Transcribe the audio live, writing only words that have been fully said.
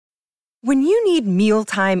When you need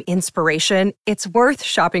mealtime inspiration, it's worth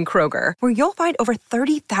shopping Kroger, where you'll find over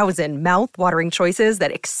 30,000 mouth-watering choices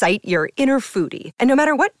that excite your inner foodie. And no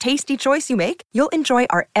matter what tasty choice you make, you'll enjoy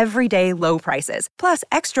our everyday low prices, plus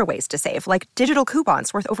extra ways to save, like digital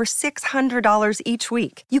coupons worth over $600 each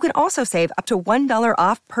week. You can also save up to $1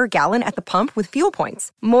 off per gallon at the pump with fuel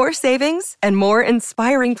points. More savings and more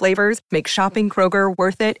inspiring flavors make shopping Kroger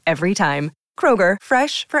worth it every time. Kroger,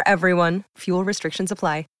 fresh for everyone. Fuel restrictions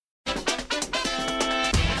apply.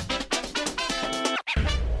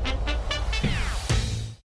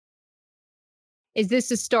 Is this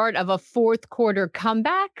the start of a fourth quarter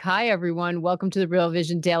comeback? Hi, everyone. Welcome to the Real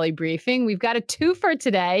Vision Daily Briefing. We've got a twofer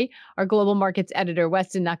today. Our global markets editor,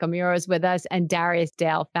 Weston Nakamura, is with us, and Darius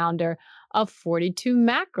Dale, founder of 42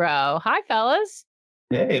 Macro. Hi, fellas.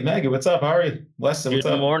 Hey, Maggie, what's up? How are you? Weston, what's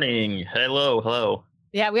up? Good morning. Hello.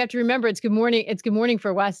 Yeah, we have to remember it's good morning. It's good morning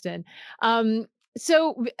for Weston.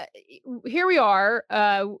 So here we are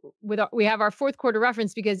we have our fourth quarter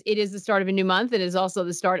reference because it is the start of a new month. It is also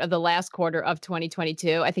the start of the last quarter of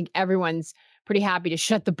 2022. I think everyone's pretty happy to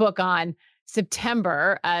shut the book on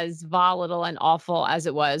September, as volatile and awful as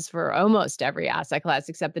it was for almost every asset class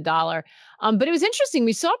except the dollar. But it was interesting.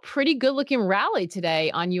 We saw a pretty good looking rally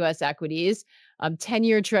today on U.S. equities.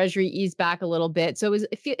 10-year Treasury eased back a little bit. So it was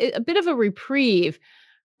a bit of a reprieve.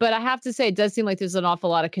 But I have to say, it does seem like there's an awful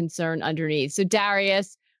lot of concern underneath. So,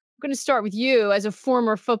 Darius, I'm going to start with you as a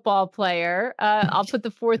former football player. I'll put the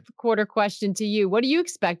fourth quarter question to you. What are you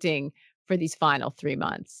expecting for these final 3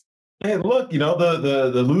 months? Hey, look,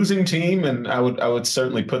 the losing team, and I would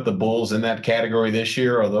certainly put the Bulls in that category this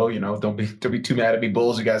year. Although, don't be too mad at me,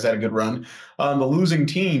 Bulls. You guys had a good run. The losing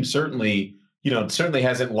team certainly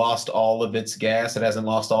hasn't lost all of its gas. It hasn't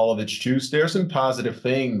lost all of its juice. There are some positive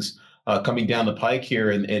things coming down the pike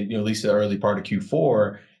here, and at least the early part of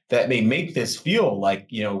Q4, that may make this feel like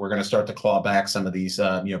we're going to start to claw back some of these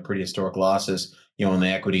pretty historic losses in the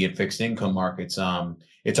equity and fixed income markets.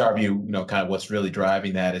 It's our view, kind of what's really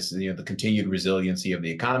driving that is the continued resiliency of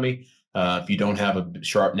the economy. If you don't have a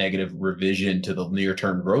sharp negative revision to the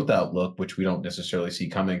near-term growth outlook, which we don't necessarily see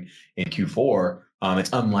coming in Q4, it's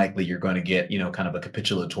unlikely you're going to get kind of a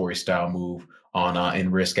capitulatory style move on in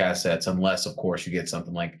risk assets, unless, of course, you get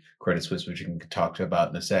something like Credit Suisse, which we can talk about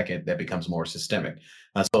in a second, that becomes more systemic.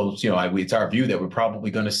 So it's our view that we're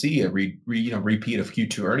probably going to see a repeat of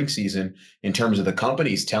Q2 earnings season in terms of the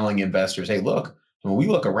companies telling investors, hey, look, when we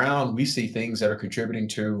look around, we see things that are contributing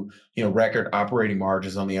to record operating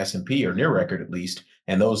margins on the S&P, or near record at least,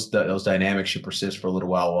 and those dynamics should persist for a little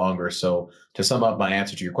while longer. So to sum up my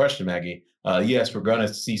answer to your question, Maggie, yes, we're going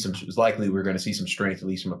to see it's likely we're going to see some strength, at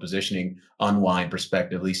least from a positioning unwind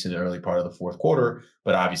perspective, at least in the early part of the fourth quarter.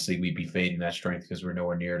 But obviously, we'd be fading that strength because we're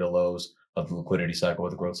nowhere near the lows of the liquidity cycle or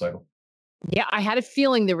the growth cycle. Yeah, I had a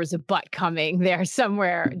feeling there was a but coming there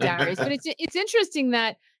somewhere, Darius. But it's interesting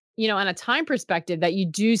that, on a time perspective, that you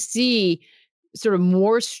do see sort of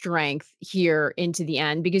more strength here into the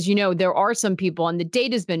end, because, there are some people, and the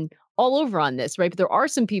data's been all over on this, right? But there are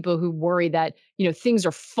some people who worry that, things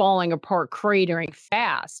are falling apart, cratering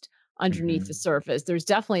fast underneath the surface. There's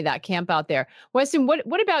definitely that camp out there. Weston,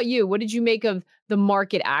 what about you? What did you make of the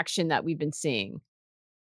market action that we've been seeing?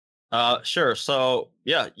 Sure. So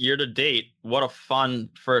yeah, year to date, what a fun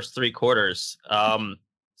first 3 quarters. I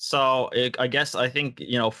think,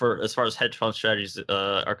 for as far as hedge fund strategies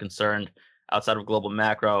are concerned, outside of global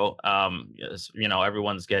macro,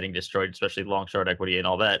 everyone's getting destroyed, especially long short equity and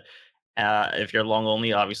all that. If you're long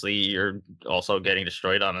only, obviously you're also getting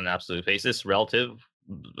destroyed on an absolute basis. Relative,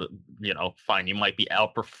 fine, you might be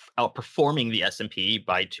outperforming the S&P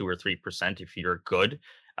by 2 or 3% if you're good,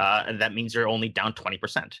 and that means you're only down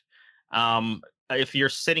 20%. If you're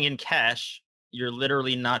sitting in cash, you're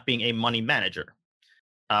literally not being a money manager.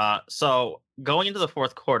 So going into the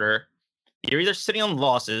fourth quarter, you're either sitting on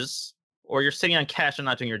losses or you're sitting on cash and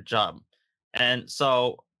not doing your job. And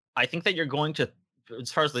so I think that you're going to, as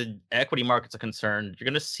far as the equity markets are concerned, you're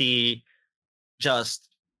going to see just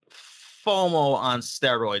FOMO on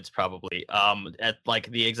steroids probably at like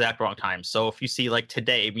the exact wrong time. So if you see like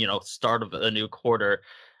today, start of a new quarter,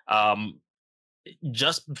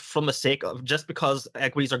 just from the sake of, just because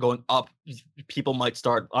equities are going up, people might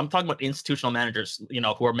start, I'm talking about institutional managers,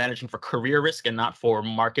 who are managing for career risk and not for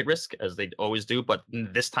market risk, as they always do, but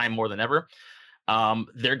this time more than ever,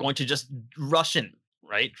 they're going to just rush in,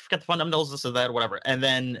 right? Forget the fundamentals, this or that, whatever. And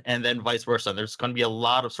then vice versa. There's going to be a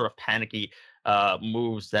lot of sort of panicky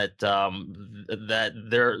moves that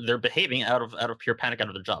they're behaving out of pure panic, out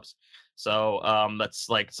of their jobs. So that's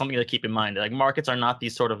like something to keep in mind. Like, markets are not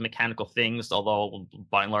these sort of mechanical things, although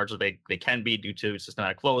by and large they can be due to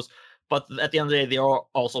systematic flows. but at the end of the day, they are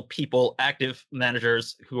also people, active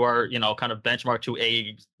managers who are, kind of benchmarked to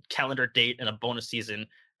a calendar date and a bonus season,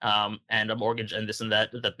 and a mortgage and this and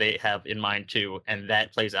that they have in mind too, and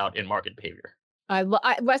that plays out in market behavior.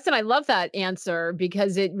 Weston, I love that answer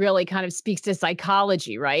because it really kind of speaks to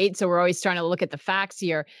psychology, right? So we're always trying to look at the facts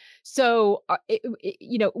here. So,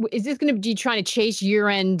 is this going to be trying to chase year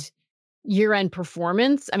end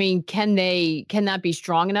performance? I mean, can that be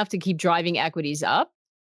strong enough to keep driving equities up?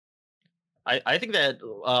 I think that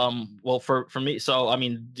well, for me, so I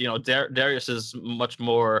mean, Darius is much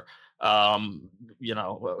more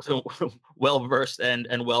well versed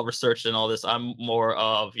and well researched in all this. I'm more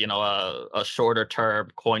of a shorter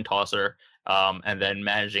term coin tosser, and then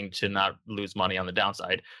managing to not lose money on the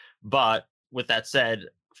downside. But with that said,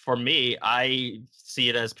 for me, I see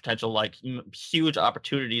it as potential like huge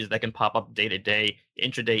opportunities that can pop up day to day,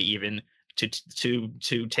 intraday even,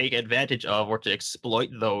 to take advantage of or to exploit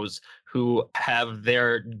those who have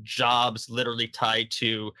their jobs literally tied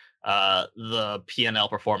to the P&L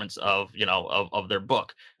performance of their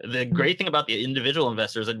book. The great thing about the individual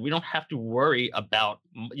investors is that we don't have to worry about,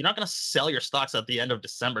 you're not going to sell your stocks at the end of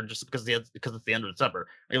December just because it's the end of December.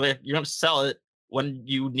 You're going to sell it when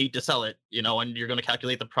you need to sell it, and you're going to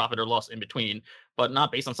calculate the profit or loss in between, but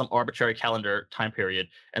not based on some arbitrary calendar time period.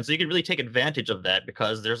 And so you can really take advantage of that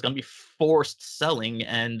because there's going to be forced selling,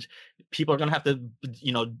 and people are going to have to,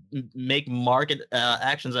 make market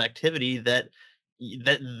actions and activity that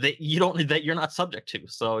you're not subject to.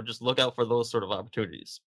 So just look out for those sort of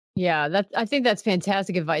opportunities. Yeah, I think that's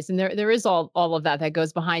fantastic advice. And there is all of that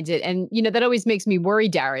goes behind it. And, that always makes me worry,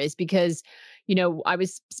 Darius, because, I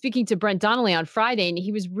was speaking to Brent Donnelly on Friday, and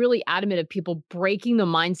he was really adamant of people breaking the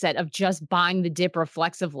mindset of just buying the dip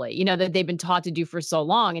reflexively, that they've been taught to do for so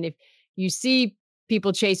long. And if you see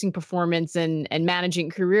people chasing performance and managing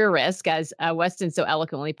career risk, as Weston so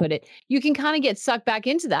eloquently put it, you can kind of get sucked back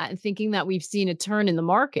into that and thinking that we've seen a turn in the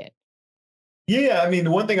market. Yeah, I mean,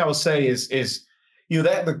 the one thing I would say is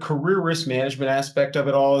that the career risk management aspect of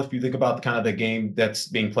it all, if you think about the kind of the game that's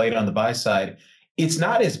being played on the buy side, it's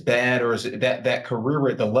not as bad, or that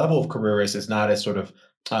career, the level of career risk is not as sort of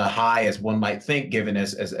high as one might think, given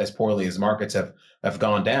as poorly as markets have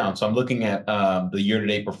gone down. So I'm looking at the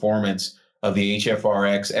year-to-date performance of the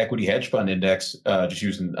HFRX Equity Hedge Fund Index, just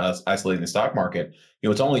using isolating the stock market.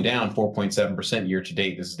 It's only down 4.7% year to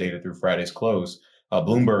date. This is data through Friday's close.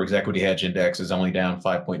 Bloomberg's Equity Hedge Index is only down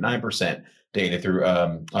 5.9%. Data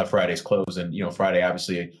through Friday's close. And, Friday,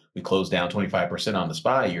 obviously, we closed down 25% on the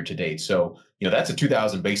SPY year to date. So, that's a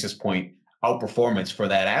 2,000 basis point outperformance for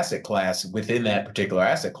that asset class within that particular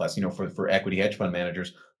asset class, for equity hedge fund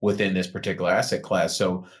managers within this particular asset class.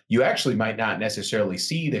 So you actually might not necessarily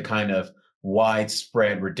see the kind of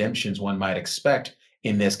widespread redemptions one might expect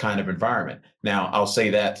in this kind of environment. Now, I'll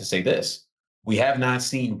say that to say this. We have not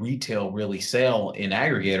seen retail really sell in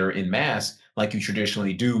aggregate or in mass like you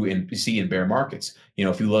traditionally do and see in bear markets.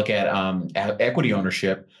 If you look at equity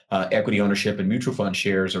ownership in mutual fund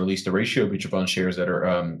shares, or at least the ratio of mutual fund shares that are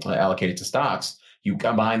allocated to stocks, you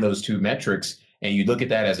combine those two metrics and you look at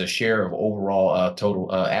that as a share of overall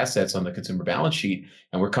total assets on the consumer balance sheet.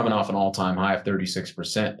 And we're coming off an all-time high of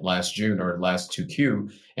 36% last June, or last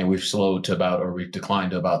 2Q, and we've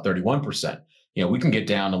declined to about 31%. We can get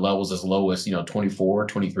down to levels as low as, 24,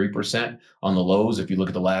 23% on the lows if you look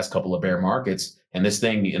at the last couple of bear markets. And this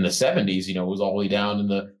thing in the 70s, was all the way down in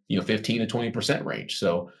the, 15 to 20% range.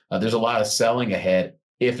 So there's a lot of selling ahead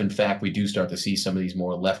if, in fact, we do start to see some of these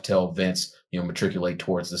more left tail events, matriculate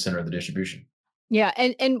towards the center of the distribution. Yeah.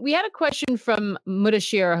 And we had a question from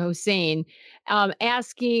Mudashir Hossein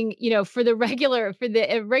asking, for the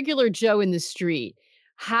regular Joe in the street,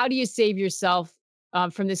 how do you save yourself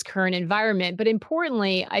from this current environment? But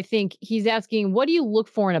importantly, I think he's asking, what do you look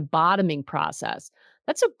for in a bottoming process?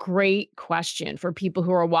 That's a great question for people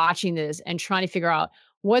who are watching this and trying to figure out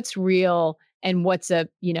what's real and what's a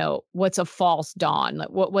false dawn. Like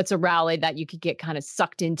what's a rally that you could get kind of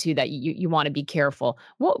sucked into that you want to be careful.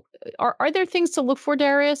 What are there things to look for,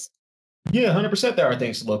 Darius? Yeah, 100% there are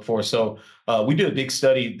things to look for. So we did a big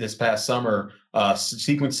study this past summer,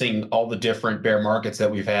 sequencing all the different bear markets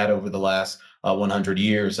that we've had over the last 100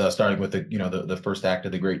 years, starting with the first act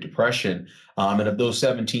of the Great Depression. And of those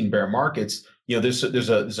 17 bear markets,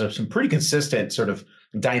 there's some pretty consistent sort of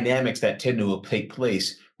dynamics that tend to take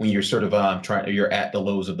place when you're sort of you're at the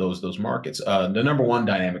lows of those markets. The number one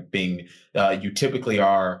dynamic being you typically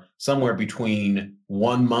are somewhere between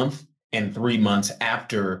 1 month and 3 months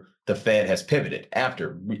after the Fed has pivoted.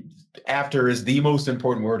 After is the most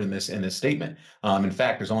important word in this statement. In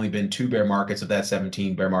fact, there's only been 2 bear markets of that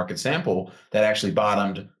 17 bear market sample that actually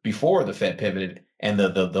bottomed before the Fed pivoted, and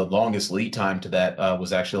the longest lead time to that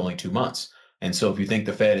was actually only 2 months. And so if you think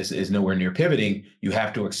the Fed is nowhere near pivoting, you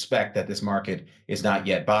have to expect that this market is not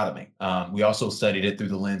yet bottoming. We also studied it through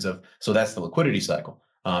the lens of, so that's the liquidity cycle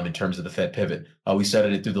in terms of the Fed pivot. We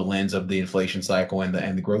studied it through the lens of the inflation cycle and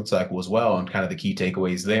the growth cycle as well. And kind of the key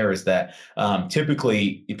takeaways there is that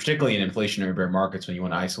typically, particularly in inflationary bear markets, when you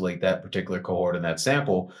want to isolate that particular cohort in that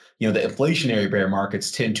sample, the inflationary bear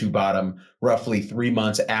markets tend to bottom roughly 3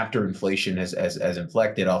 months after inflation has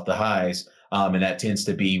inflected off the highs. And that tends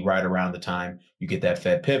to be right around the time you get that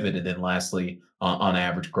Fed pivot. And then lastly, on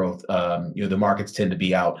average growth, the markets tend to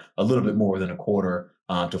be out a little bit more than a quarter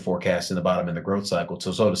to forecast in the bottom in the growth cycle.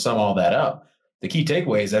 So to sum all that up, the key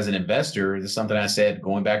takeaways as an investor, this is something I said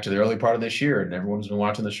going back to the early part of this year, and everyone's been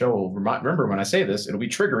watching the show will remember when I say this, it'll be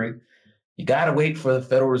triggering. You got to wait for the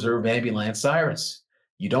Federal Reserve ambulance sirens.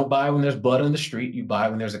 You don't buy when there's blood on the street. You buy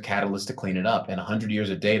when there's a catalyst to clean it up. And 100 years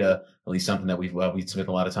of data, at least something that we spent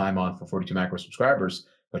a lot of time on for 42 Macro subscribers,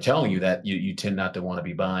 are telling you that you tend not to want to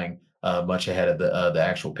be buying much ahead of the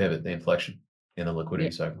actual pivot, the inflection in the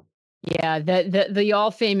liquidity cycle. Yeah, the all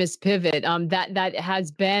famous pivot that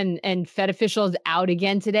has been, and Fed officials out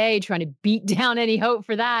again today trying to beat down any hope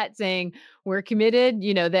for that, saying we're committed.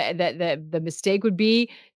 That the mistake would be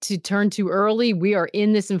to turn too early. We are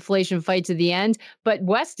in this inflation fight to the end. But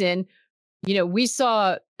Weston, we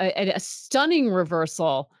saw a stunning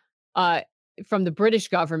reversal from the British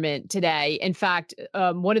government today. In fact,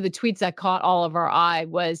 one of the tweets that caught all of our eye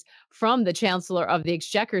was from the Chancellor of the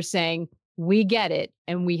Exchequer saying, "We get it,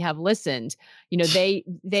 and we have listened."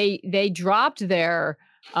 They dropped their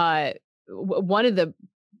one of the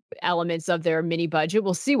elements of their mini budget.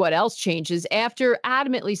 We'll see what else changes after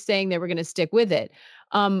adamantly saying they were going to stick with it.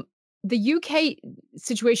 The UK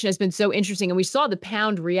situation has been so interesting, and we saw the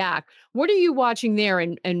pound react. What are you watching there?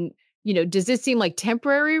 And does this seem like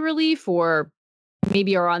temporary relief, or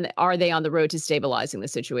maybe are they on the road to stabilizing the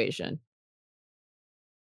situation?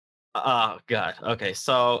 Oh God. Okay.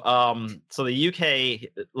 So the UK.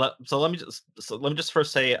 Let me just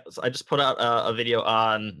first say, I just put out a video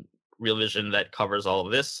on Real Vision that covers all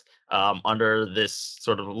of this under this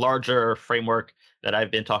sort of larger framework that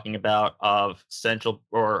I've been talking about of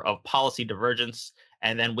of policy divergence,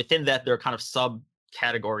 and then within that there are kind of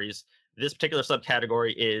subcategories. This particular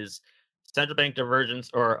subcategory is central bank divergence,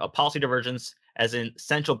 or a policy divergence, as in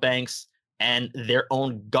central banks and their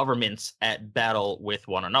own governments at battle with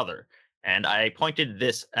one another. And I pointed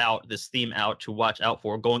this theme out to watch out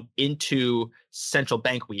for going into Central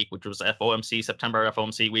Bank Week, which was FOMC, September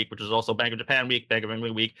FOMC week, which was also Bank of Japan week, Bank of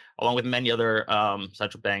England week, along with many other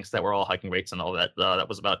central banks that were all hiking rates and all that. That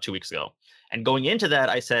was about 2 weeks ago. And going into that,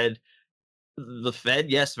 I said, the Fed,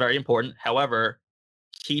 yes, very important. However,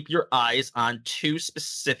 keep your eyes on two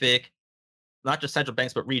specific, not just central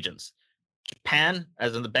banks, but regions. Japan,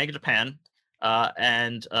 as in the Bank of Japan,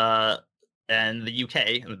 and the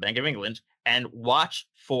UK and the Bank of England, and watch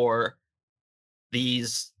for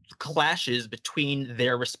these clashes between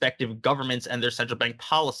their respective governments and their central bank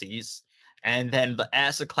policies. And then the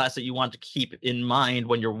asset class that you want to keep in mind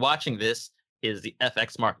when you're watching this is the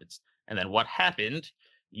FX markets. And then what happened?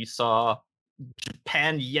 You saw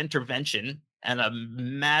Japan intervention and a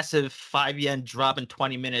massive 5 yen drop in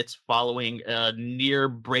 20 minutes following a near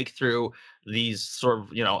breakthrough, these sort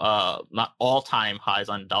of, not all-time highs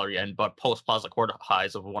on dollar yen, but post-Plaza Accord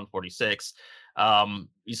highs of 146.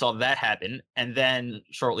 You saw that happen. And then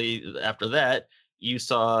shortly after that, you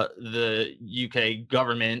saw the UK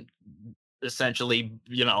government essentially,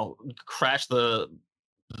 crash the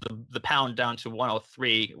pound down to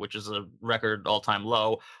 103, which is a record all-time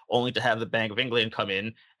low, only to have the Bank of England come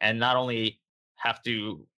in and not only have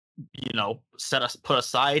to, put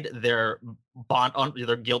aside their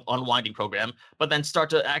their gilt unwinding program, but then start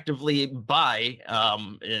to actively buy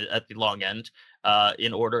at the long end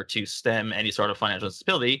in order to stem any sort of financial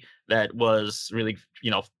instability that was really,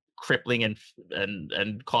 crippling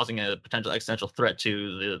and causing a potential existential threat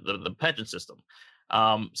to the pension system.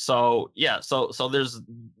 So there's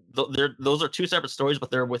those are two separate stories, but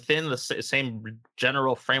they're within the same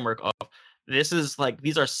general framework of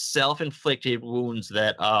these are self-inflicted wounds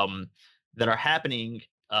that are happening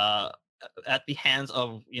at the hands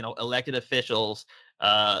of elected officials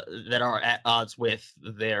that are at odds with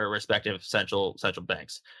their respective central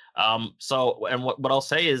banks. What I'll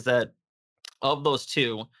say is that of those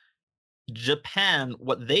two, Japan,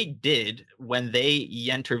 what they did when they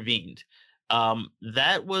intervened,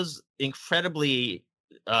 that was incredibly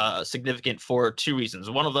significant for two reasons.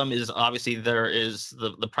 One of them is obviously there is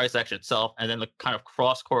the price action itself, and then the kind of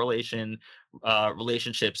cross correlation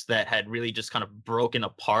relationships that had really just kind of broken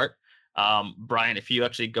apart Brian, if you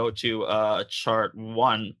actually go to chart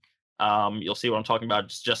 1, you'll see what I'm talking about.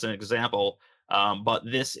 It's just an example. But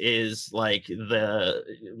this is like the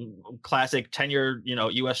classic 10-year,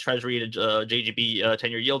 U.S. Treasury to JGB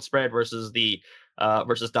 10-year yield spread versus the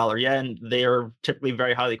versus dollar yen. They are typically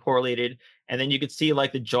very highly correlated. And then you could see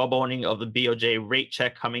like the jawboning of the BOJ rate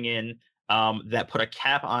check coming in that put a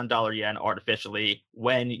cap on dollar yen artificially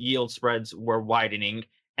when yield spreads were widening.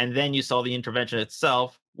 And then you saw the intervention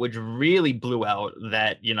itself, which really blew out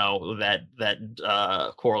that,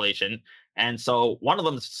 that correlation. And so one of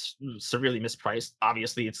them is severely mispriced.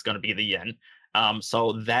 Obviously, it's going to be the yen.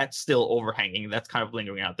 So that's still overhanging. That's kind of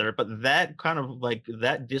lingering out there. But that kind of like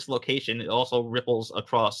that dislocation also ripples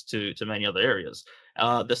across to many other areas.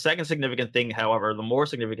 The second significant thing, however, the more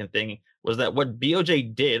significant thing was that what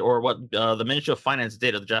BOJ did, or what the Ministry of Finance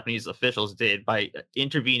did, or the Japanese officials did by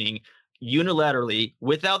intervening unilaterally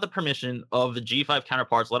without the permission of the G5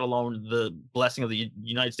 counterparts, let alone the blessing of the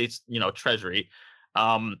United States, Treasury.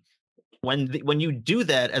 When you do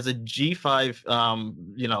that as a G5,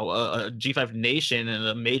 a G5 nation and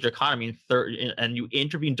a major economy, and you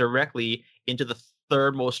intervene directly into the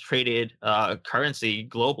third most traded currency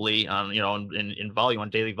globally, in volume,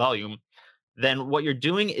 on daily volume, then what you're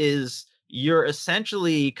doing is you're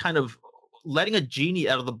essentially kind of letting a genie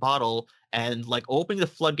out of the bottle and like opening the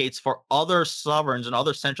floodgates for other sovereigns and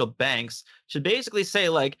other central banks to basically say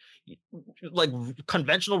like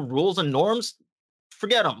conventional rules and norms,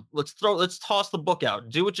 forget them. Let's toss the book out.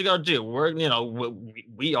 Do what you got to do. We're,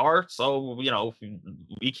 we are, so,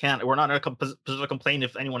 we can't, we're not in a position to complain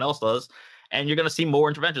if anyone else does. And you're going to see more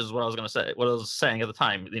interventions is what I was saying at the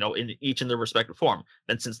time, in each in their respective form.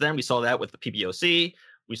 Then since then, we saw that with the PBOC.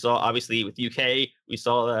 We saw, obviously, with UK, we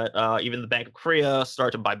saw that even the Bank of Korea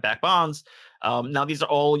started to buy back bonds. Now, these are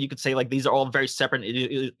all, you could say, like, these are all very separate,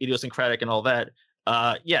 idiosyncratic and all that.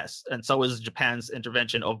 Yes, and so is Japan's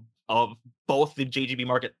intervention of both the JGB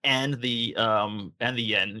market and the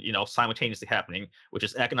yen, simultaneously happening, which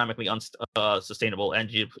is economically unsustainable and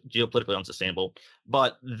geopolitically unsustainable.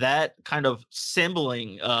 But that kind of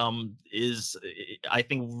symboling is, I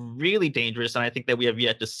think, really dangerous, and I think that we have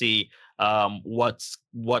yet to see what's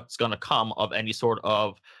going to come of any sort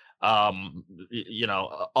of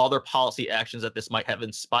other policy actions that this might have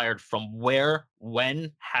inspired from where,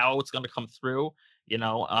 when, how it's going to come through.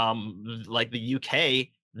 Like the UK,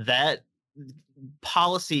 that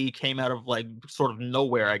policy came out of like sort of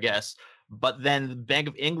nowhere, I guess. But then the Bank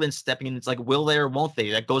of England stepping in, it's like, will they or won't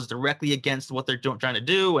they? That goes directly against what they're trying to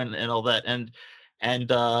do and all that. And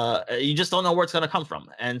you just don't know where it's going to come from.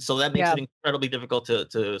 And so that makes it incredibly difficult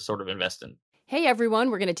to sort of invest in. Hey, everyone,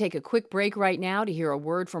 we're going to take a quick break right now to hear a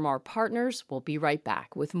word from our partners. We'll be right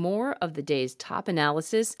back with more of the day's top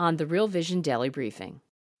analysis on the Real Vision Daily Briefing.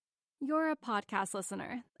 You're a podcast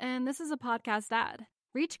listener, and this is a podcast ad.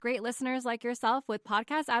 Reach great listeners like yourself with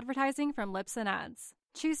podcast advertising from Libsyn Ads.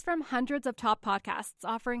 Choose from hundreds of top podcasts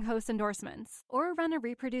offering host endorsements, or run a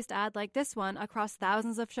reproduced ad like this one across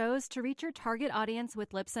thousands of shows to reach your target audience with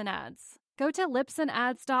Libsyn Ads. Go to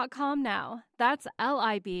libsynads.com now. That's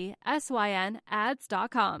LIBSYN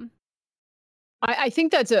ads.com. I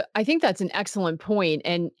think that's an excellent point,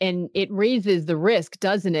 and it raises the risk,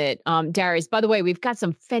 doesn't it, Darius? By the way, we've got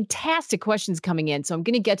some fantastic questions coming in, so I'm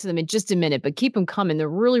going to get to them in just a minute, but keep them coming. They're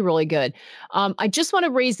really, really good. I just want to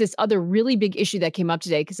raise this other really big issue that came up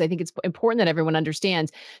today because I think it's important that everyone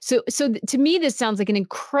understands. So to me, this sounds like an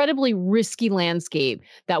incredibly risky landscape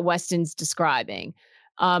that Weston's describing.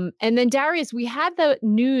 And then Darius, we had the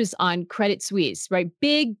news on Credit Suisse, right?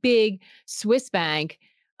 Big Swiss bank.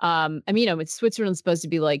 Switzerland's supposed to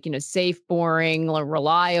be like, safe, boring,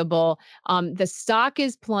 reliable. The stock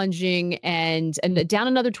is plunging and down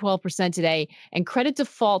another 12% today. And credit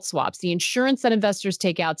default swaps, the insurance that investors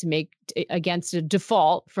take out to make against a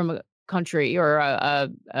default from a country or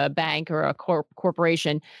a bank or a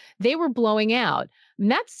corporation, they were blowing out.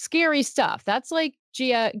 And that's scary stuff. That's like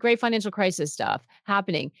great financial crisis stuff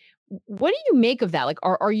happening. What do you make of that? Like,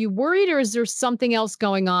 are you worried, or is there something else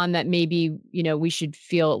going on that maybe, we should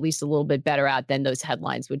feel at least a little bit better at than those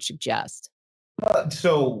headlines would suggest?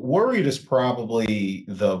 So worried is probably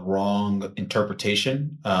the wrong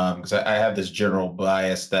interpretation, because I have this general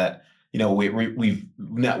bias that, we've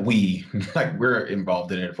not we like we're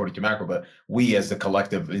involved in it at 42 Macro, but we as the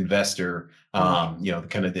collective investor, kind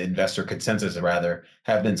of the investor consensus rather,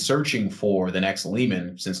 have been searching for the next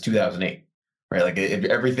Lehman since 2008. Right, like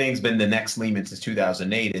everything's been the next Lehman since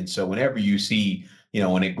 2008, and so whenever you see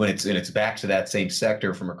when it's back to that same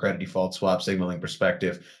sector from a credit default swap signaling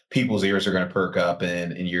perspective, people's ears are going to perk up,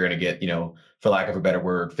 and you're going to get, for lack of a better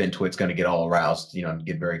word, FinTwit's going to get all aroused, and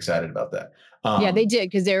get very excited about that. Yeah, they did,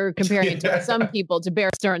 because they were comparing it to some people to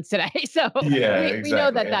Bear Stearns today. So yeah, we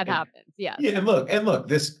know that happens. Yeah. Yeah, and look,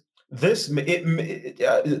 let's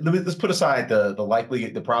put aside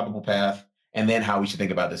the probable path, and then how we should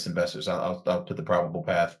think about this investors. I'll put the probable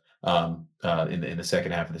path in the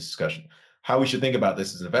second half of this discussion. How we should think about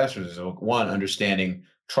this as investors is, one, understanding,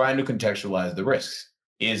 trying to contextualize the risks.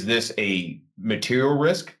 Is this a material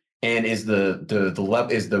risk, and is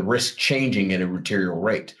the risk changing at a material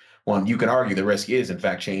rate? One, you can argue the risk is in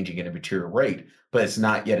fact changing at a material rate, but it's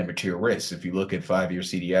not yet a material risk. If you look at 5-year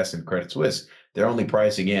CDS and Credit Suisse, they're only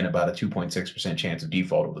pricing in about a 2.6% chance of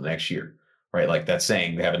default over the next year, right? Like, that's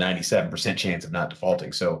saying they have a 97% chance of not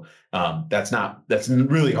defaulting. So that's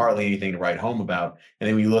really hardly anything to write home about. And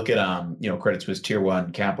then when you look at Credit Suisse Tier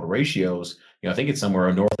 1 capital ratios, I think it's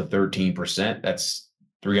somewhere north of 13%. That's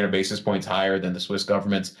 300 basis points higher than the Swiss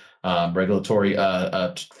government's regulatory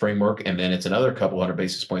framework, and then it's another couple hundred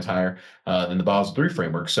basis points higher than the Basel III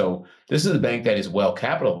framework. So this is a bank that is well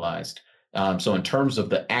capitalized. So in terms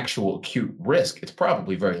of the actual acute risk, it's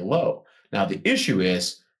probably very low. Now, the issue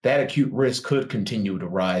is that acute risk could continue to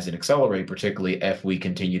rise and accelerate, particularly if we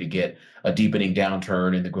continue to get a deepening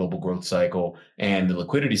downturn in the global growth cycle, and the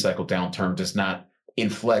liquidity cycle downturn does not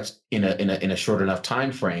inflect in a short enough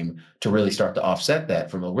time frame to really start to offset that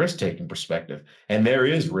from a risk-taking perspective. And there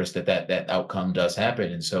is risk that outcome does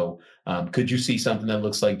happen. And so could you see something that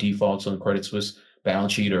looks like defaults on Credit Suisse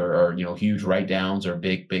balance sheet, or huge write-downs, or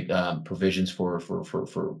big provisions for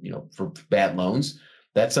bad loans?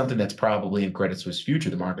 That's something that's probably in Credit Suisse future.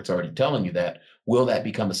 The market's already telling you that. Will that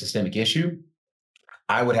become a systemic issue?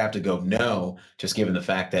 I would have to go no, just given the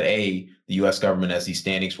fact that the U.S. government has these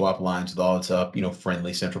standing swap lines with all its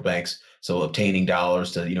friendly central banks. So obtaining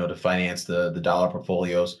dollars to finance the dollar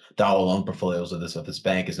loan portfolios of this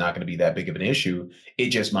bank is not going to be that big of an issue. It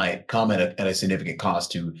just might come at a significant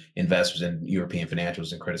cost to investors in European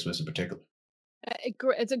financials, and Credit Suisse in particular.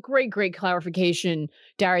 It's a great clarification,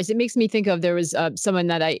 Darius. It makes me think of, there was someone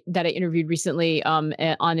that I interviewed recently on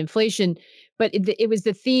inflation, but it was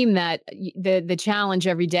the theme that the challenge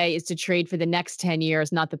every day is to trade for the next 10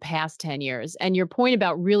 years, not the past 10 years. And your point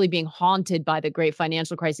about really being haunted by the great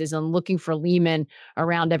financial crisis and looking for Lehman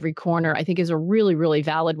around every corner, I think is a really, really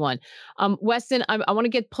valid one. Weston, I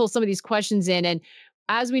want to pull some of these questions in. And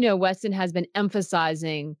as we know, Weston has been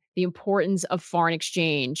emphasizing the importance of foreign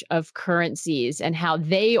exchange, of currencies, and how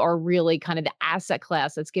they are really kind of the asset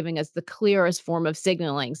class that's giving us the clearest form of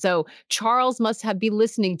signaling. So Charles must be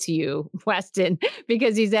listening to you, Weston,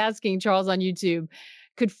 because he's asking, Charles on YouTube,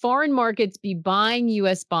 could foreign markets be buying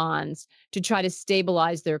U.S. bonds to try to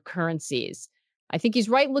stabilize their currencies? I think he's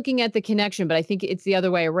right looking at the connection, but I think it's the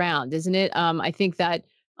other way around, isn't it? I think that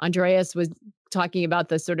Andreas was talking about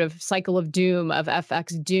the sort of cycle of doom, of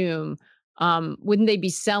FX doom. Wouldn't they be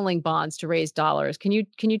selling bonds to raise dollars? Can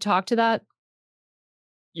you talk to that?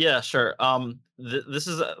 Yeah, sure. This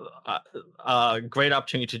is a great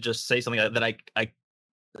opportunity to just say something that I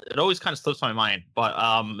it always kind of slips my mind, but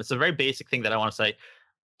it's a very basic thing that I want to say.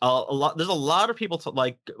 There's a lot of people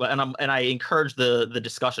and I encourage the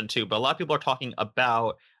discussion too, but a lot of people are talking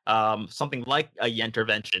about something like a yen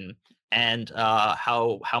intervention, and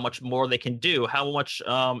how much more they can do. How much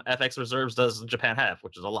FX reserves does Japan have,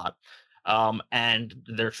 which is a lot. And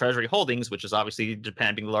their treasury holdings, which is obviously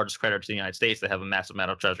Japan being the largest creditor to the United States, they have a massive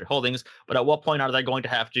amount of treasury holdings. But at what point are they going to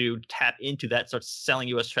have to tap into that, start selling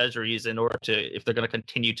U.S. treasuries in order to, if they're going to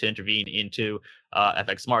continue to intervene into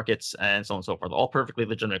FX markets and so on and so forth? All perfectly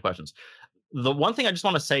legitimate questions. The one thing I just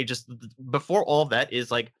want to say, just before all of that,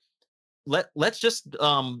 is let's just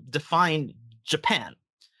define Japan.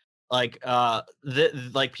 Like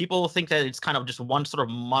people think that it's kind of just one sort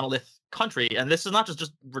of monolith country, and this is not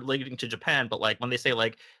just relating to Japan, but like when they say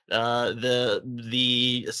the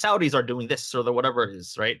Saudis are doing this or whatever it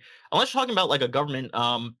is, right? Unless you're talking about like a government,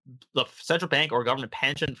 the central bank or a government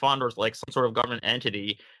pension fund or like some sort of government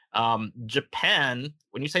entity, Japan,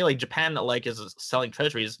 when you say like Japan like is selling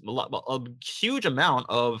treasuries, a huge amount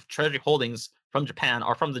of treasury holdings from Japan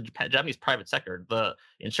are from the Japanese private sector, the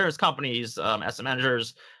insurance companies, asset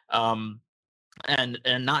managers, and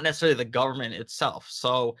not necessarily the government itself.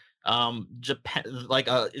 So Japan, like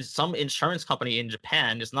some insurance company in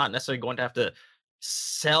Japan, is not necessarily going to have to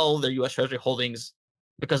sell their U.S. Treasury holdings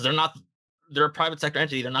because they're a private sector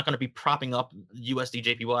entity. They're not going to be propping up USD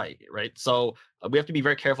JPY, right? So we have to be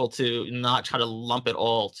very careful to not try to lump it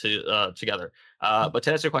all together. But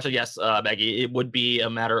to answer your question, yes, Maggie, it would be a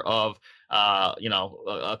matter of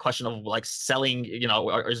a question of like selling,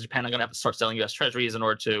 or is Japan going to have to start selling U.S. Treasuries in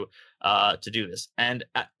order to do this? And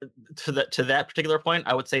to that particular point,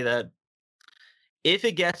 I would say that if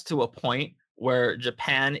it gets to a point where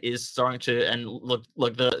Japan is starting to, and look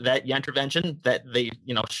that yen intervention that they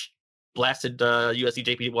blasted USD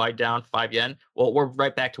JPY down 5 yen. Well, we're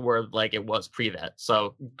right back to where like it was pre that.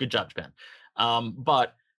 So good job, Japan.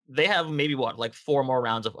 But they have maybe like 4 more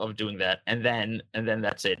rounds of doing that, and then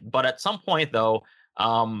that's it. But at some point though,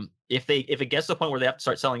 if it gets to the point where they have to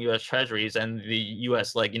start selling U.S. Treasuries, and the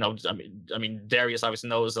U.S. I mean, Darius obviously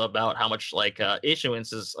knows about how much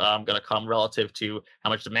issuance is going to come relative to how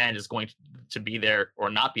much demand is going to be there or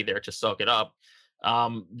not be there to soak it up.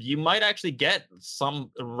 You might actually get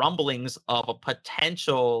some rumblings of a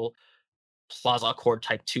potential Plaza Accord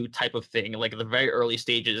type 2 type of thing, like at the very early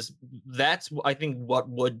stages. That's, I think, what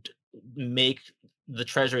would make the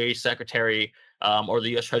Treasury Secretary or the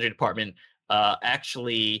U.S. Treasury Department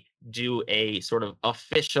actually do a sort of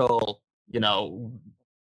official,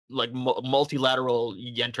 multilateral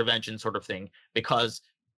intervention sort of thing, because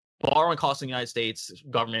borrowing costs in the United States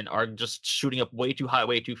government are just shooting up way too high,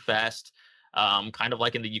 way too fast. Kind of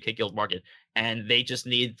like in the UK gilt market, and they just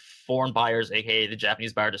need foreign buyers, aka the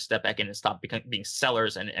Japanese buyer, to step back in and stop being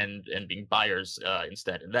sellers and being buyers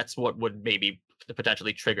instead. And that's what would maybe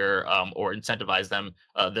potentially trigger or incentivize them,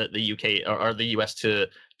 the UK or the US to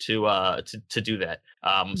do that.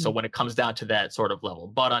 So when it comes down to that sort of level,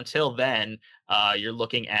 but until then, you're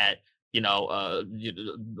looking at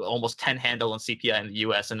almost 10 handle on CPI in the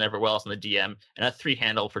US and everywhere else in the DM, and a 3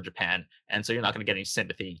 handle for Japan. And so you're not going to get any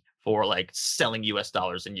sympathy for like selling US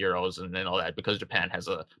dollars and euros and all that, because Japan has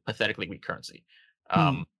a pathetically weak currency.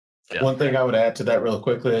 One thing I would add to that real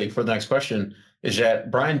quickly for the next question is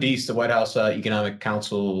that Brian Deese, the White House Economic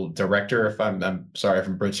Council Director, if I'm sorry if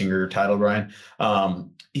I'm butchering your title, Brian,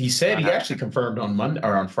 he said he actually confirmed on Monday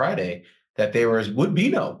or on Friday that there would be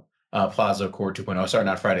no Plaza Accord 2.0. Sorry,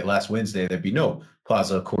 not Friday, last Wednesday, there'd be no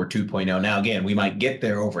Plaza Accord 2.0. Now, again, we might get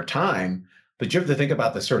there over time, but you have to think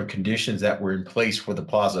about the sort of conditions that were in place for the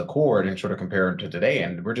Plaza Accord and sort of compare them to today,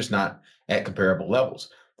 and we're just not at comparable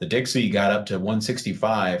levels. The Dixie got up to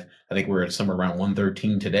 165. I think we're at somewhere around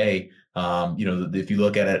 113 today. If you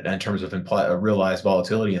look at it in terms of realized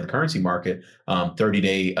volatility in the currency market,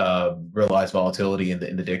 30-day realized volatility in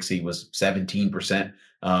the Dixie was 17%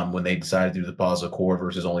 when they decided to do the Plaza Accord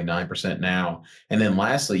versus only 9% now. And then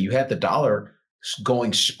lastly, you had the dollar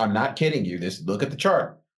going, I'm not kidding you, look at the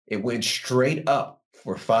chart. It went straight up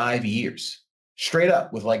for 5 years, straight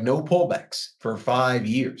up with like no pullbacks for 5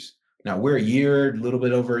 years. Now we're a little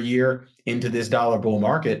bit over a year into this dollar bull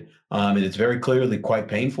market, and it's very clearly quite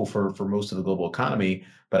painful for most of the global economy.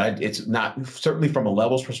 But it's not, certainly from a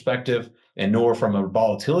levels perspective, and nor from a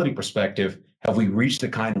volatility perspective, have we reached the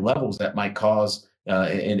kind of levels that might cause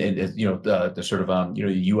the sort of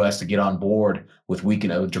U.S. to get on board with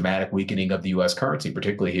dramatic weakening of the U.S. currency,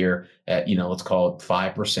 particularly here at let's call it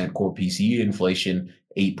 5% core PCE inflation,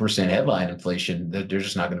 8% headline inflation. They're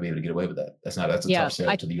just not going to be able to get away with that. That's a tough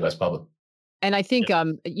sell to the U.S. public. And I think,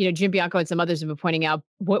 Jim Bianco and some others have been pointing out,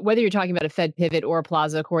 whether you're talking about a Fed pivot or a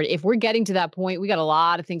Plaza Accord, if we're getting to that point, we got a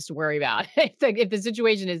lot of things to worry about. If the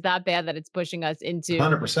situation is that bad that it's pushing us into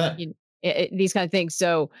 100%. These kind of things.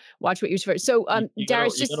 So watch what you're for. So,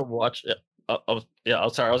 Darius, you gotta watch. I'm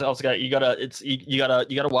sorry. I was also got you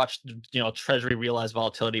gotta watch Treasury realized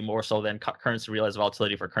volatility more so than currency realized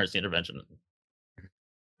volatility for currency intervention.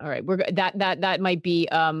 All right, that might be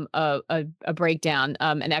a breakdown,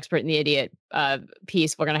 an expert in the idiot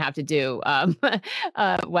piece we're going to have to do,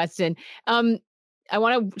 Weston. I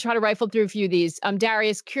want to try to rifle through a few of these.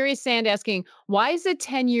 Darius, Curious Sand asking, why is the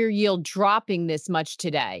 10-year yield dropping this much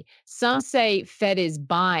today? Some say Fed is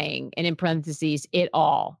buying, and in parentheses, it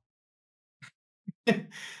all.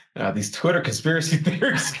 These Twitter conspiracy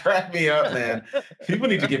theories crack me up, man. People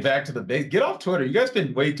need to get back to the base. Get off Twitter. You guys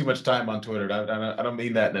spend way too much time on Twitter. I don't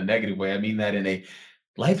mean that in a negative way. I mean that in a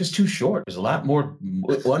life is too short. There's a lot more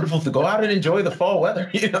wonderful to go out and enjoy the fall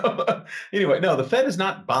weather. Anyway, no, the Fed is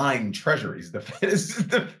not buying treasuries. The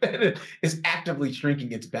Fed is actively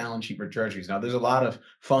shrinking its balance sheet for treasuries. Now, there's a lot of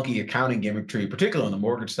funky accounting gimmickry, particularly on the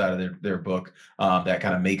mortgage side of their book, that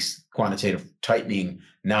kind of makes quantitative tightening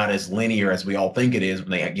not as linear as we all think it is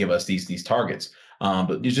when they give us these targets.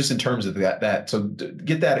 But just in terms of that, so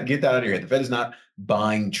get that out of your head. The Fed is not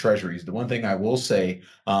buying treasuries. The one thing I will say,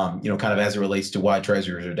 kind of as it relates to why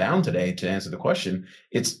treasuries are down today, to answer the question,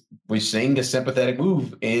 we're seeing a sympathetic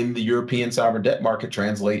move in the European sovereign debt market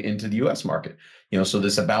translate into the U.S. market. So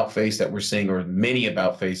this about face that we're seeing, or mini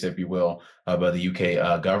about face, if you will, by the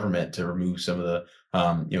UK government to remove some of the,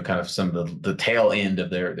 kind of some of the tail end of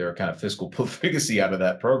their kind of fiscal profligacy out of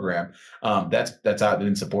that program. That's out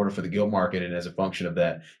been supportive for the gilt market, and as a function of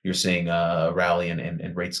that, you're seeing a rally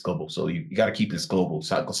and rates global. So you got to keep this global.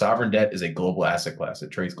 Sovereign debt is a global asset class.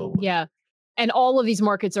 It trades globally. Yeah. And all of these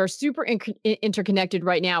markets are super interconnected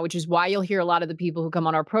right now, which is why you'll hear a lot of the people who come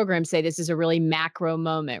on our program say this is a really macro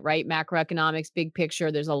moment, right? Macroeconomics, big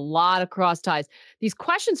picture. There's a lot of cross ties. These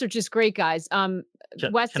questions are just great, guys.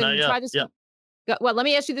 Weston, try this. Yeah. Well, let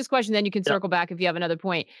me ask you this question, then you can circle back if you have another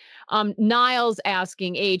point. Niles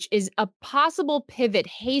asking, is a possible pivot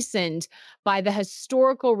hastened by the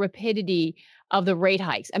historical rapidity of the rate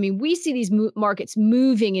hikes? I mean, we see these markets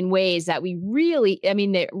moving in ways that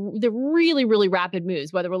they're really, really rapid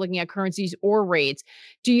moves, whether we're looking at currencies or rates.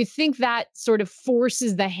 Do you think that sort of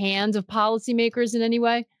forces the hand of policymakers in any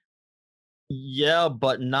way? Yeah,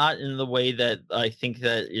 but not in the way that I think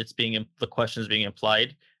that the question is being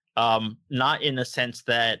implied. Not in the sense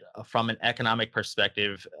that from an economic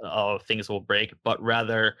perspective, things will break, but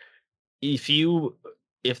rather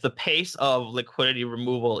if the pace of liquidity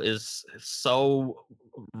removal is so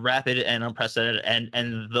rapid and unprecedented,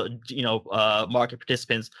 and the market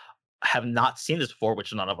participants have not seen this before,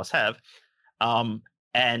 which none of us have,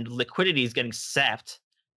 and liquidity is getting sapped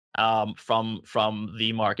from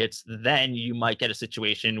the markets, then you might get a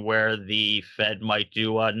situation where the Fed might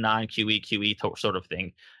do a non-QE QE sort of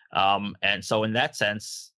thing. And so in that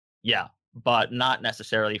sense, yeah, but not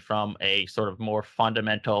necessarily from a sort of more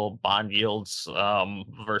fundamental bond yields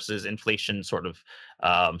versus inflation sort of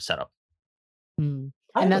setup. Mm.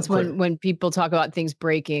 And that's when people talk about things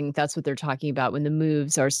breaking, that's what they're talking about, when the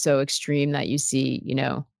moves are so extreme that you see,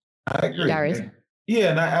 I agree. Darius?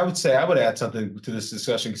 Yeah, and I would say I would add something to this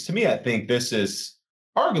discussion, because to me, I think this is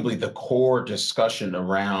arguably the core discussion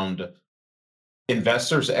around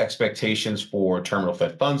investors' expectations for terminal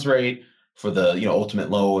Fed funds rate, for the ultimate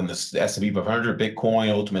low in the S&P 500, Bitcoin,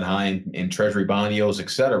 ultimate high in Treasury bond yields, et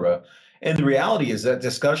cetera. And the reality is that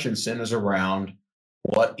discussion centers around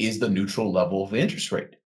what is the neutral level of interest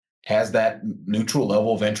rate. Has that neutral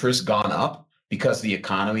level of interest gone up because the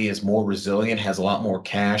economy is more resilient, has a lot more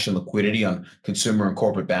cash and liquidity on consumer and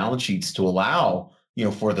corporate balance sheets to allow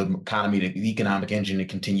for the economic engine to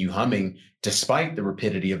continue humming despite the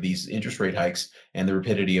rapidity of these interest rate hikes and the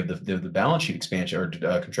rapidity of the balance sheet expansion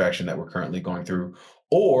or contraction that we're currently going through?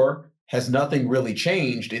 Or has nothing really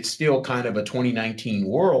changed? It's still kind of a 2019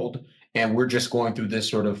 world, and we're just going through this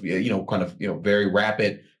sort of very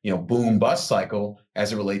rapid boom bust cycle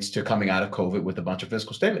as it relates to coming out of COVID with a bunch of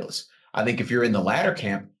fiscal stimulus. I think if you're in the latter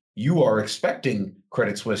camp, you are expecting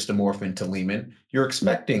Credit Suisse to morph into Lehman. You're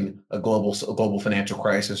expecting a global financial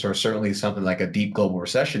crisis, or certainly something like a deep global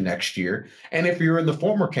recession next year. And if you're in the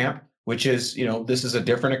former camp, which is, this is a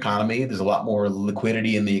different economy, there's a lot more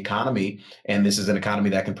liquidity in the economy, and this is an economy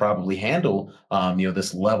that can probably handle,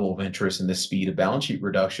 this level of interest and this speed of balance sheet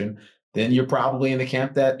reduction, then you're probably in the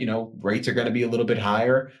camp that, rates are going to be a little bit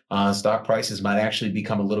higher. Stock prices might actually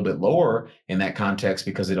become a little bit lower in that context,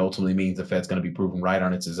 because it ultimately means the Fed's going to be proven right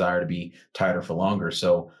on its desire to be tighter for longer.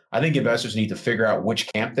 So I think investors need to figure out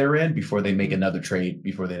which camp they're in before they make another trade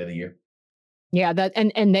before the end of the year. Yeah, that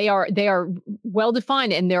and they are well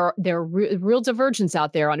defined, and there are real divergence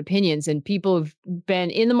out there on opinions, and people who've been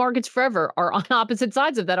in the markets forever are on opposite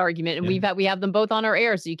sides of that argument, and we have them both on our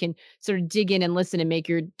air, so you can sort of dig in and listen and make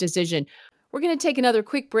your decision. We're going to take another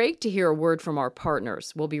quick break to hear a word from our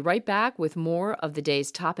partners. We'll be right back with more of the day's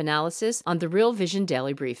top analysis on the Real Vision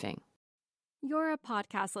Daily Briefing. You're a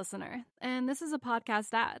podcast listener, and this is a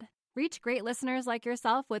podcast ad. Reach great listeners like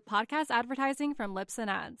yourself with podcast advertising from Lips and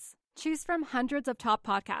Ads. Choose from hundreds of top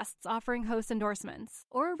podcasts offering host endorsements,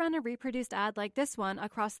 or run a reproduced ad like this one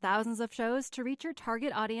across thousands of shows to reach your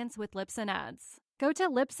target audience with Lips and Ads. Go to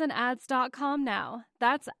lipsandads.com now.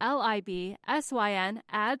 That's LIBSYN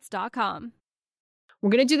ads.com. We're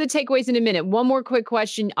going to do the takeaways in a minute. One more quick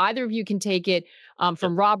question. Either of you can take it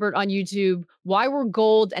from Robert on YouTube. Why were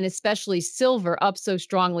gold and especially silver up so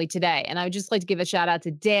strongly today? And I would just like to give a shout out to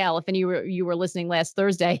Dale. If any of you were listening last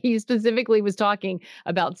Thursday, he specifically was talking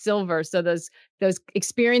about silver. So those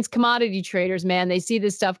experienced commodity traders, man, they see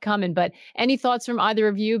this stuff coming. But any thoughts from either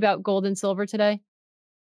of you about gold and silver today?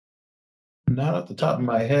 Not off the top of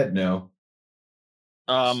my head, no.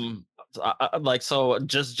 So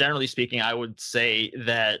just generally speaking, I would say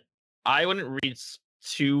that I wouldn't read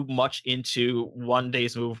too much into one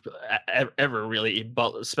day's move ever really,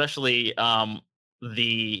 but especially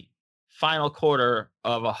the final quarter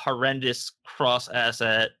of a horrendous cross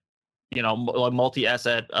asset, multi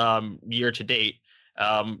asset year to date.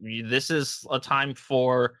 This is a time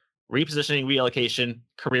for repositioning, reallocation,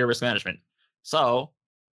 career risk management. So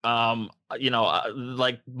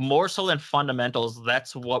like more so than fundamentals,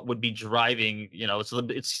 that's what would be driving,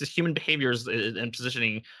 it's just human behaviors and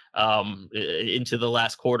positioning into the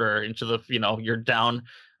last quarter, into the, you're down,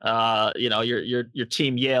 your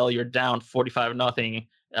team Yale, you're down 45-0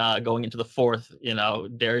 going into the fourth.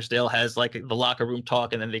 Darius Dale has like the locker room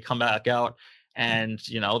talk, and then they come back out and,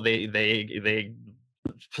 they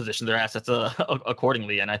position their assets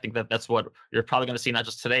accordingly. And I think that's what you're probably going to see, not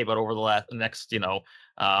just today, but over the next,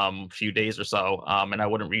 few days or so. And I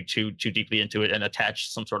wouldn't read too deeply into it and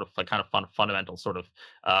attach some sort of like kind of fundamental sort of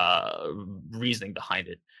reasoning behind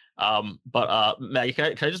it. But Maggie,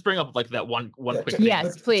 can I just bring up like that one quick thing?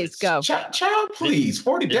 Yes, please go. Child, please.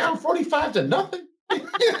 40 down, 45-0.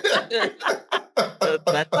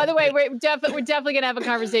 By the way, we're definitely gonna have a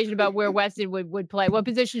conversation about where Weston would play. What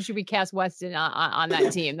position should we cast Weston on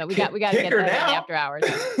that team? That we got to get that in after hours.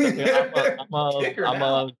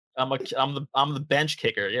 I'm the bench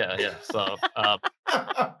kicker. Yeah. So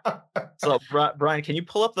Brian, can you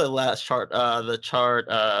pull up the last chart? The chart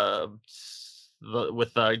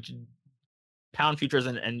with pound futures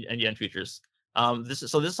and yen futures. This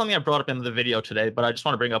is something I brought up in the video today, but I just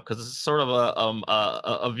want to bring up because this is sort of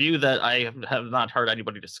a view that I have not heard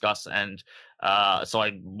anybody discuss, and so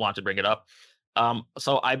I want to bring it up.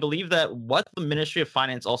 So I believe that what the Ministry of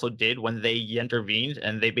Finance also did when they intervened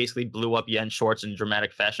and they basically blew up yen shorts in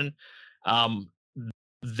dramatic fashion,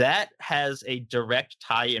 that has a direct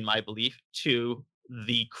tie, in my belief, to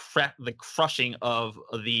the crushing of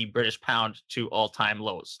the British pound to all-time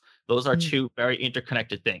lows. Those are two very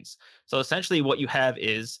interconnected things. So essentially what you have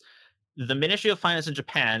is the Ministry of Finance in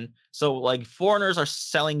Japan. So like foreigners are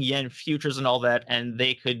selling yen futures and all that, and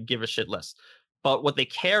they could give a shit less. But what they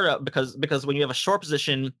care about, because when you have a short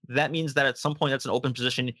position, that means that at some point that's an open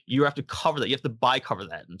position, you have to cover that. You have to buy cover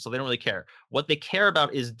that. And so they don't really care. What they care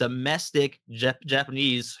about is domestic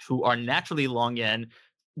Japanese who are naturally long yen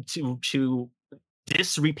to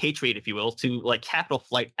repatriate, if you will, to like capital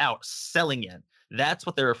flight out, selling yen. That's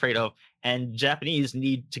what they're afraid of. And Japanese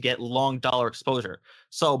need to get long dollar exposure.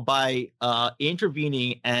 So by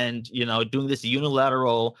intervening and, doing this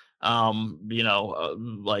unilateral,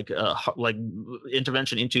 like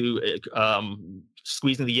intervention into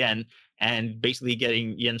squeezing the yen and basically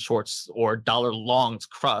getting yen shorts or dollar longs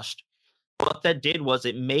crushed, what that did was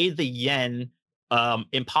it made the yen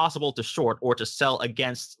impossible to short or to sell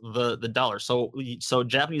against the dollar. So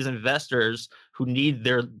Japanese investors who need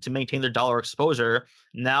to maintain their dollar exposure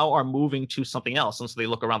now are moving to something else. And so they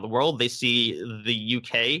look around the world, they see the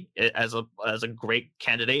UK as a great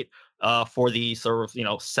candidate for the sort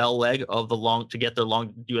of, sell leg of the long to get their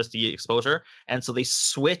long USD exposure. And so they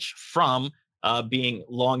switch from being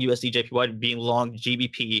long USD JPY to being long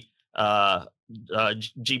GBP,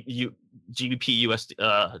 GBP USD,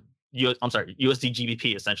 USD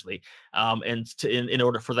GBP essentially, and in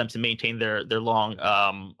order for them to maintain their long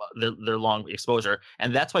their long exposure.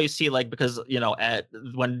 And that's why you see, like, because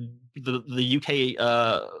when the UK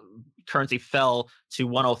currency fell to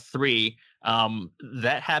 103,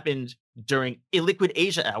 that happened during illiquid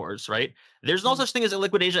Asia hours, right? There's no such thing as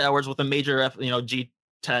illiquid Asia hours with a major G10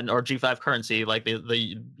 or G5 currency like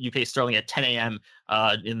the UK sterling at 10 a.m.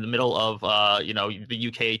 In the middle of the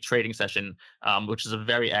UK trading session, which is a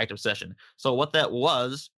very active session. So what that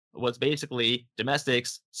was basically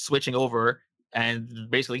domestics switching over and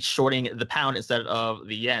basically shorting the pound instead of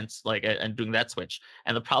the yens, and doing that switch.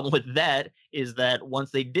 And the problem with that is that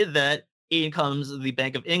once they did that, in comes the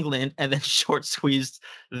Bank of England and then short squeezed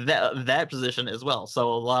that position as well.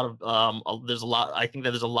 So I think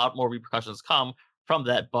that there's a lot more repercussions come from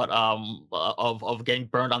that, but of getting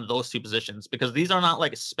burned on those two positions, because these are not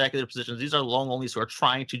like speculative positions. These are long onlys who are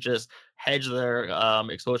trying to just hedge their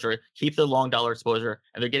exposure, keep their long dollar exposure,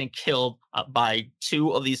 and they're getting killed by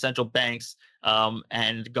two of these central banks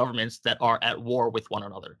and governments that are at war with one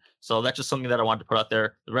another. So that's just something that I wanted to put out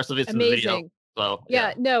there. The rest of it's amazing. In the video. So,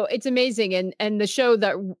 yeah, no, it's amazing. And the show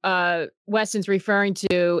that Weston's referring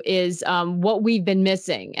to is what we've been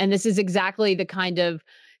missing. And this is exactly the kind of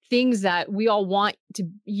things that we all want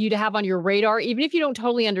you to have on your radar, even if you don't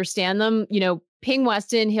totally understand them. Ping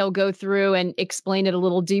Weston, he'll go through and explain it a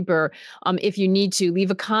little deeper. If you need to leave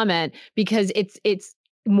a comment, because it's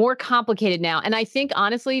more complicated now. And I think,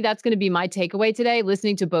 honestly, that's going to be my takeaway today,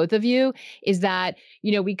 listening to both of you, is that,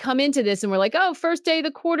 we come into this and we're like, oh, first day of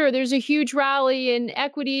the quarter, there's a huge rally in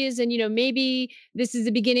equities. And, maybe this is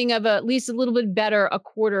the beginning of at least a little bit better a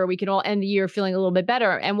quarter. We can all end the year feeling a little bit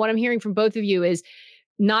better. And what I'm hearing from both of you is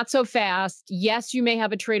not so fast. Yes, you may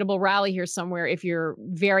have a tradable rally here somewhere if you're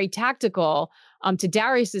very tactical, to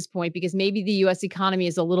Darius's point, because maybe the U.S. economy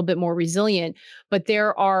is a little bit more resilient, but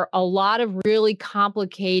there are a lot of really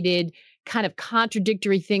complicated, kind of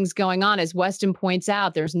contradictory things going on. As Weston points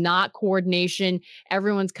out, there's not coordination.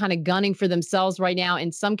 Everyone's kind of gunning for themselves right now,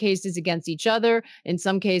 in some cases against each other, in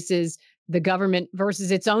some cases the government versus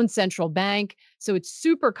its own central bank. So it's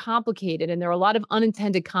super complicated. And there are a lot of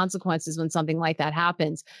unintended consequences when something like that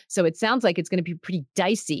happens. So it sounds like it's going to be pretty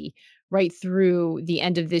dicey right through the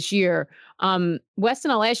end of this year.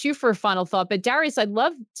 Weston, I'll ask you for a final thought, but Darius, I'd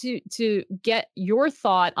love to get your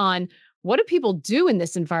thought on what do people do in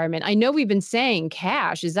this environment? I know we've been saying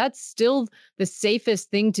cash. Is that still the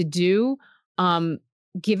safest thing to do,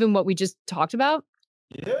 given what we just talked about?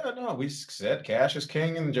 Yeah, no, we said cash is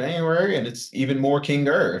king in January, and it's even more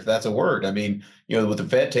kinger, if that's a word. I mean, with the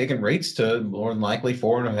Fed taking rates to more than likely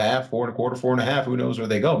 4.5%, 4.25%, 4.5%, who knows where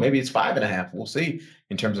they go? Maybe it's 5.5%. We'll see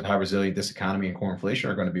in terms of how resilient this economy and core inflation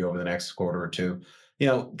are going to be over the next quarter or two.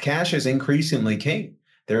 Cash is increasingly king.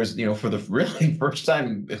 There's, for the really first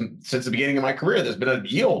time since the beginning of my career, there's been a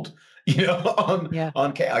yield on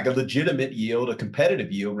cash, like a legitimate yield, a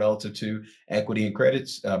competitive yield relative to equity and credit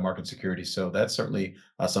market securities. So that's certainly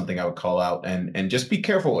something I would call out, and just be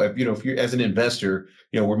careful if you're as an investor,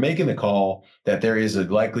 we're making the call that there is a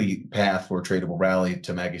likely path for a tradable rally,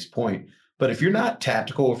 to Maggie's point. But if you're not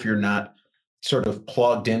tactical, if you're not sort of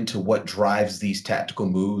plugged into what drives these tactical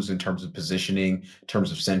moves in terms of positioning, in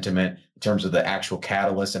terms of sentiment, in terms of the actual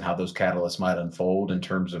catalysts and how those catalysts might unfold, in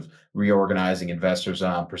terms of reorganizing investors'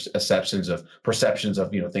 perceptions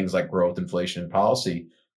of things like growth, inflation, and policy,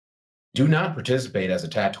 do not participate as a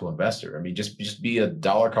tactical investor. I mean, just be a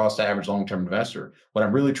dollar cost average long-term investor. What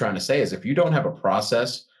I'm really trying to say is, if you don't have a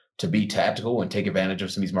process to be tactical and take advantage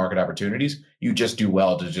of some of these market opportunities, you just do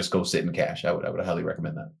well to just go sit in cash. I would highly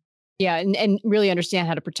recommend that. Yeah, and really understand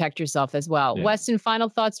how to protect yourself as well. Yeah. Weston, final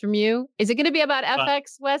thoughts from you? Is it going to be about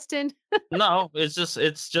FX, Weston? No, it's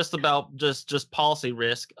just about just policy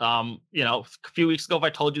risk. A few weeks ago, if I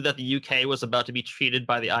told you that the UK was about to be treated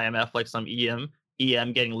by the IMF like some EM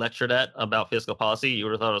getting lectured at about fiscal policy, you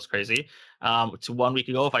would have thought it was crazy. To 1 week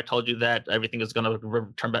ago, if I told you that everything is going to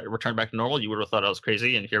return back to normal, you would have thought I was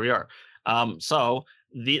crazy, and here we are. So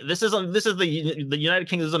this is the United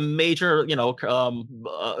Kingdom is a major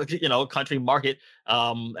country, market,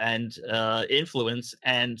 and influence,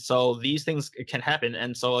 and so these things can happen.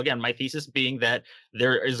 And so again, my thesis being that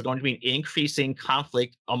there is going to be an increasing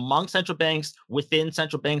conflict among central banks, within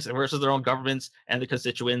central banks versus their own governments and the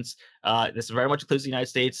constituents. This very much includes the United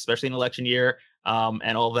States, especially in election year,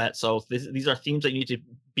 and all that. So these are themes that you need to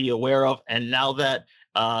be aware of. And now that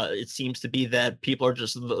it seems to be that people are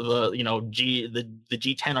just the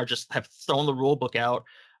G10 are just have thrown the rule book out.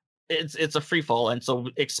 It's a free fall, and so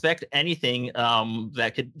expect anything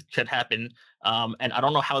that could happen. And I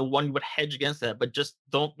don't know how one would hedge against that, but just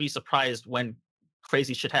don't be surprised when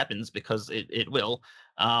crazy shit happens, because it will.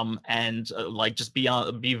 Just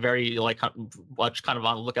be very watch kind of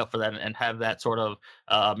on the lookout for that, and have that sort of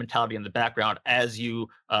mentality in the background as you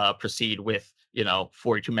proceed with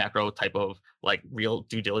 42 macro type of real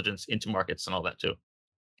due diligence into markets and all that too.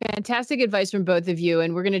 Fantastic advice from both of you.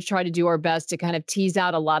 And we're going to try to do our best to kind of tease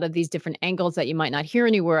out a lot of these different angles that you might not hear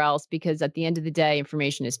anywhere else, because at the end of the day,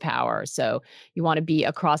 information is power. So you want to be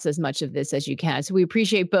across as much of this as you can. So we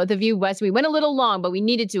appreciate both of you. Wes, we went a little long, but we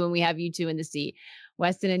needed to, and we have you two in the seat.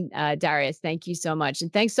 Weston and Darius, thank you so much.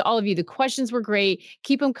 And thanks to all of you. The questions were great.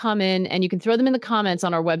 Keep them coming, and you can throw them in the comments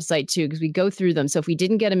on our website too, because we go through them. So if we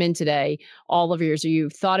didn't get them in today, all of yours, or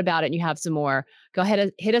you've thought about it and you have some more, go ahead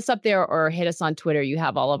and hit us up there, or hit us on Twitter. You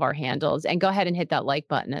have all of our handles, and go ahead and hit that like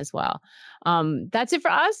button as well. That's it for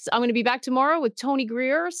us. I'm going to be back tomorrow with Tony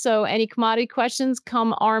Greer. So any commodity questions,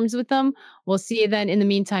 come arms with them. We'll see you then. In the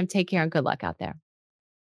meantime, take care and good luck out there.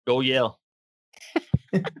 Go Yale.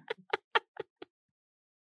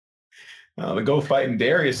 The go fighting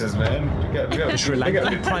Darius's, man. The Sri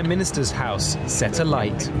Lankan Prime Minister's house set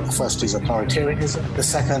alight. The first is authoritarianism. The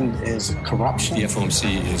second is corruption. The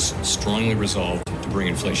FOMC is strongly resolved to bring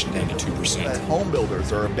inflation down to 2%. Home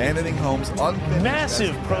builders are abandoning homes unfinished.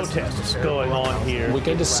 Massive protests going on here. We're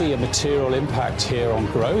going to see a material impact here on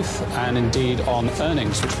growth and indeed on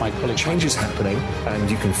earnings, which my colleague... Change is happening, and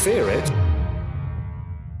you can fear it,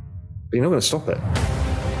 but you're not going to stop it.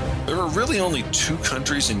 There are really only 2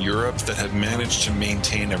 countries in Europe that have managed to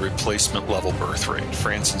maintain a replacement level birth rate,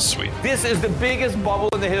 France and Sweden. This is the biggest bubble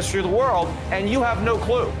in the history of the world, and you have no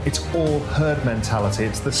clue. It's all herd mentality.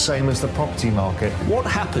 It's the same as the property market. What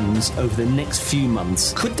happens over the next few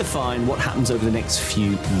months could define what happens over the next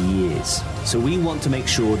few years. So we want to make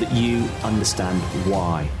sure that you understand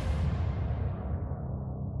why.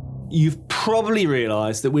 You've probably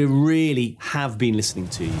realised that we really have been listening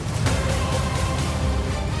to you.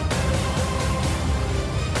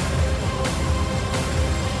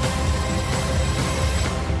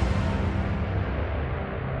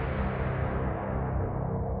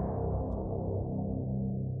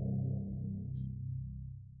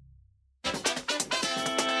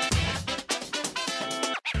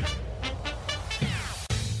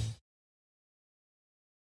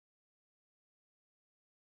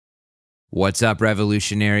 What's up,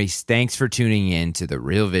 revolutionaries? Thanks for tuning in to the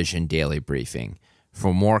Real Vision Daily Briefing.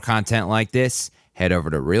 For more content like this, head over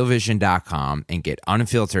to realvision.com and get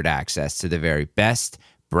unfiltered access to the very best,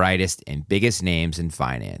 brightest, and biggest names in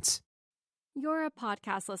finance. You're a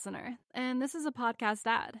podcast listener, and this is a podcast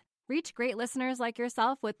ad. Reach great listeners like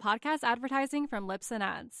yourself with podcast advertising from Libsyn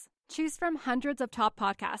Ads. Choose from hundreds of top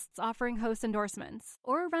podcasts offering host endorsements,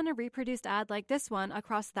 or run a reproduced ad like this one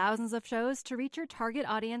across thousands of shows to reach your target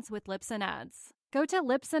audience with Libsyn Ads. Go to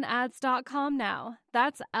libsynads.com now.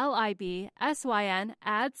 That's LIBSYN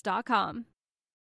ads.com.